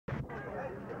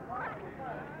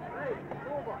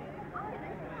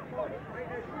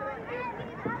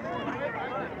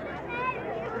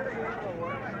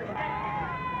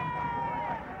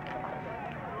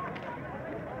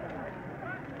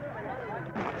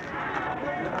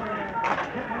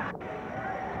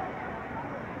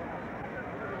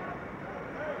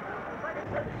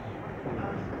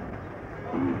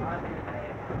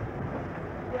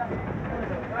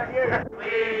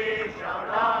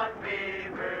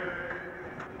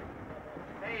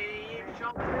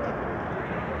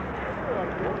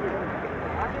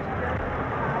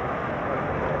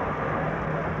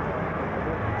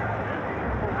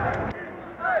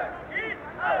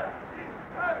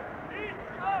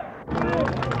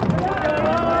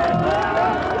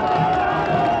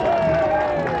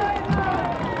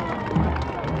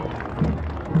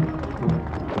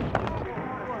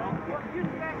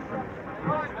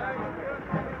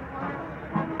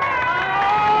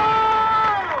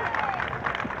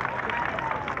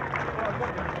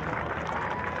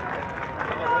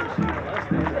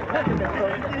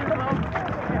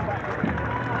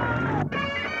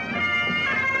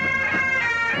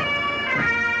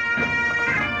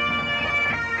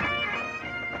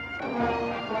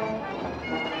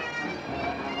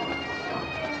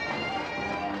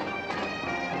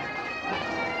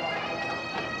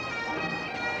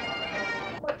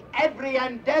Every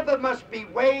endeavour must be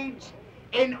waged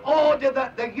in order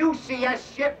that the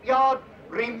UCS Shipyard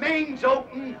remains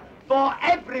open for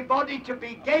everybody to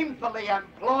be gainfully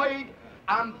employed,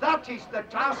 and that is the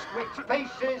task which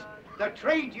faces the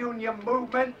trade union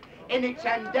movement in its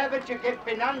endeavour to give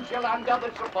financial and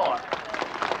other support.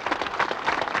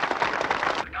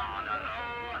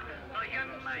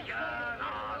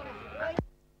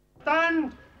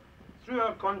 Stand through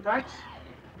our contacts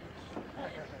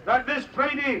that this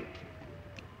Friday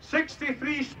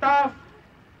 63 staff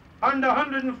and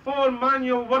 104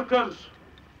 manual workers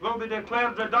will be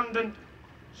declared redundant,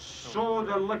 so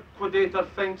the liquidator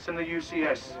thinks in the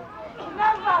UCS.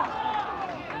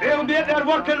 They'll be at their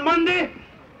work on Monday,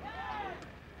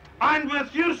 and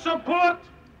with your support,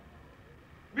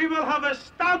 we will have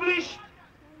established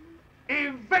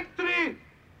a victory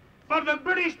for the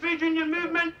British trade union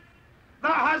movement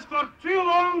that has for too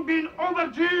long been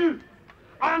overdue,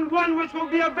 and one which will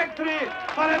be a victory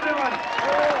for everyone.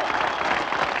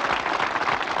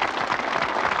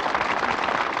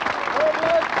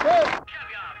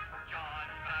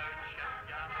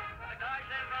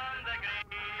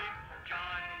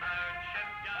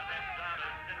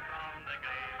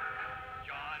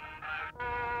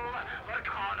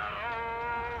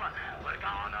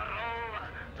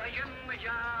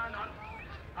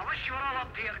 I wish you were all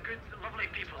up here, good, lovely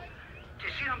people, to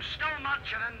see them still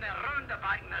marching in there round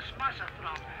about in this massive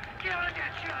throng. Give it a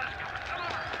good cheer, come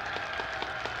on.